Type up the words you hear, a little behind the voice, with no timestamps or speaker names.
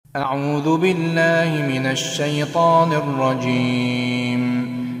أعوذ بالله من الشيطان الرجيم.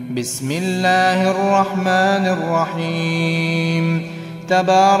 بسم الله الرحمن الرحيم.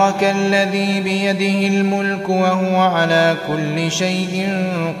 تبارك الذي بيده الملك وهو على كل شيء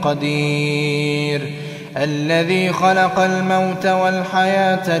قدير، الذي خلق الموت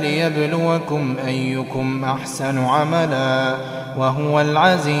والحياة ليبلوكم أيكم أحسن عملا وهو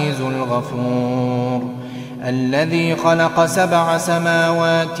العزيز الغفور، الذي خلق 7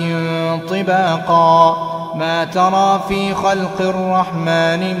 سماوات طباقا ما ترى في خلق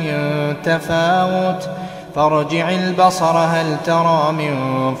الرحمن من تفاوت فارجع البصر هل ترى من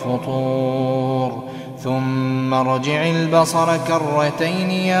فطور ثم ارجع البصر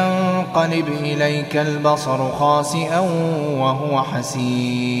كرتين ينقلب إليك البصر خاسئا وهو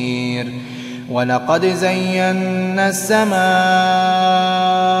حسير. ولقد زينا السماء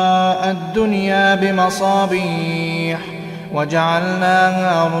الدنيا بمصابيح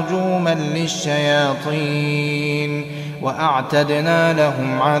وجعلناها رجوما للشياطين وأعتدنا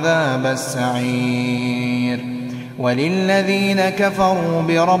لهم عذاب السعير. وللذين كفروا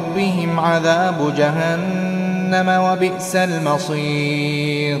بربهم عذاب جهنم وبئس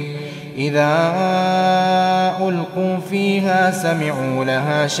المصير. إذا ألقوا فيها سمعوا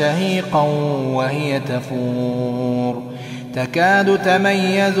لها شهيقا وهي تفور تكاد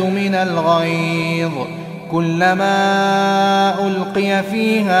تميز من الغيظ، كلما ألقي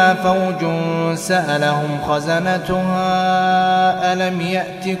فيها فوج سألهم خزنتها ألم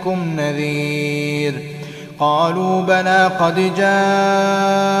يأتكم نذير؟ قالوا بلى قد جاءنا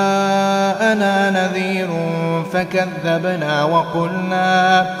نذير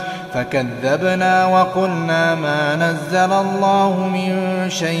فكذبنا وقلنا ما نزل الله من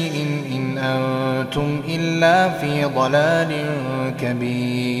شيء إن أنتم إلا في ضلال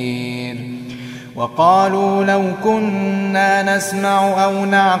كبير. وقالوا لو كنا نسمع أو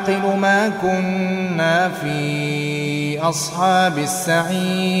نعقل ما كنا في أصحاب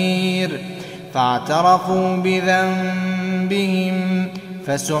السعير، فاعترفوا بذنبهم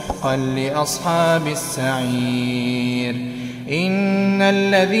فسحقا لأصحاب السعير. إن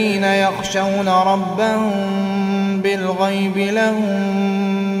الذين يخشون ربهم بالغيب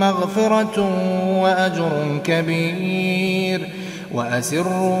لهم مغفرة وأجر كبير.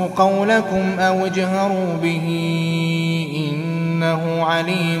 وأسروا قولكم أو اجهروا به إنه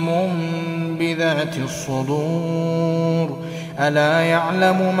عليم بذات الصدور. ألا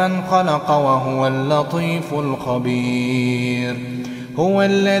يعلم من خلق وهو اللطيف الخبير. هو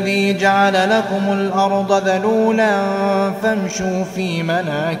الذي جعل لكم الأرض ذلولا فامشوا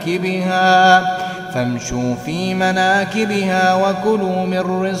في مناكبها وكلوا من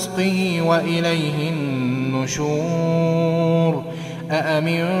رزقه وإليه النشور.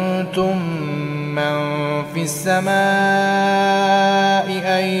 أأمنتم من في السماء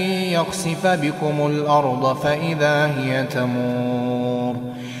أن يخسف بكم الأرض فإذا هي تمور،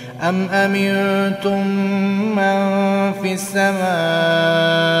 أم أمنتم من في السماء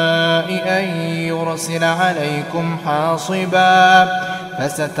أن يرسل عليكم حاصبا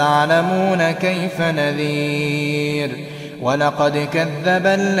فستعلمون كيف نذير. ولقد كذب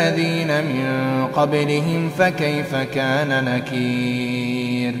الذين من قبلهم فكيف كان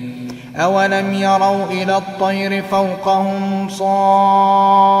نكير. أولم يروا إلى الطير فوقهم صافات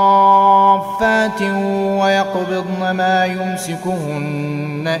ويقبضن ما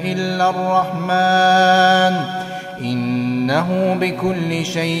يمسكهن إلا الرحمن إنه بكل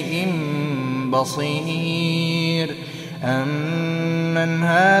شيء بصير. أمن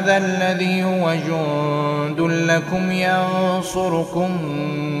هذا الذي هو جند لكم ينصركم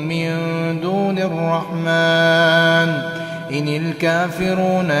من دون الرحمن إن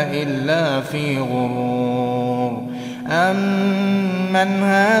الكافرون إلا في غرور. أمن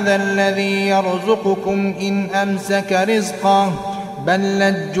هذا الذي يرزقكم إن أمسك رزقه بل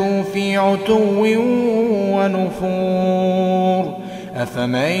لجوا في عتو ونفور.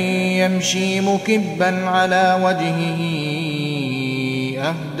 أفمن يمشي مكبا على وجهه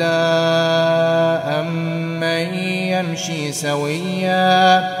أهدى أمن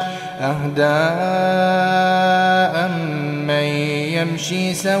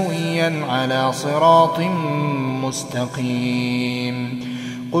يمشي سويا على صراط مستقيم.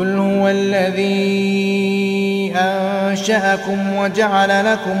 قل هو الذي أنشأكم وجعل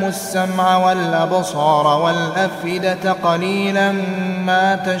لكم السمع والأبصار والأفئدة قليلا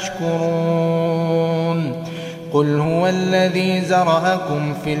ما تشكرون. قل هو الذي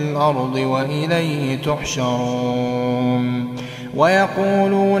زرأكم في الأرض وإليه تحشرون.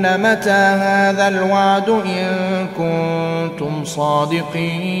 ويقولون متى هذا الوعد إن كنتم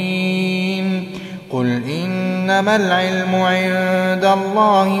صادقين. قل إنما العلم عند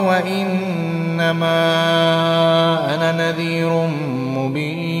الله وإنما أنا نذير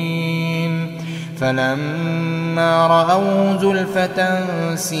مبين فلما رأوا زلفة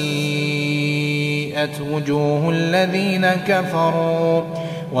سيئت وجوه الذين كفروا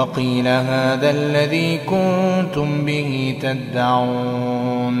وقيل هذا الذي كنتم به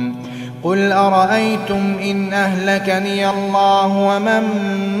تدعون قل أرأيتم إن أهلكني الله ومن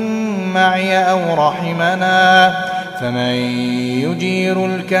معي أو رحمنا فمن يجير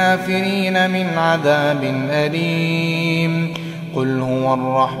الكافرين من عذاب أليم قل هو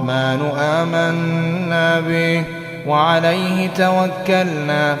الرحمن آمنا به وعليه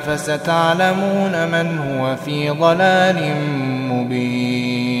توكلنا فستعلمون من هو في ضلال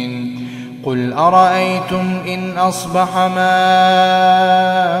مبين قل أرأيتم إن أصبح ماؤكم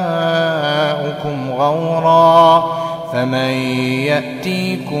غورا فمن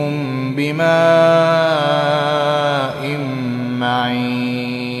يأتيكم بماء معين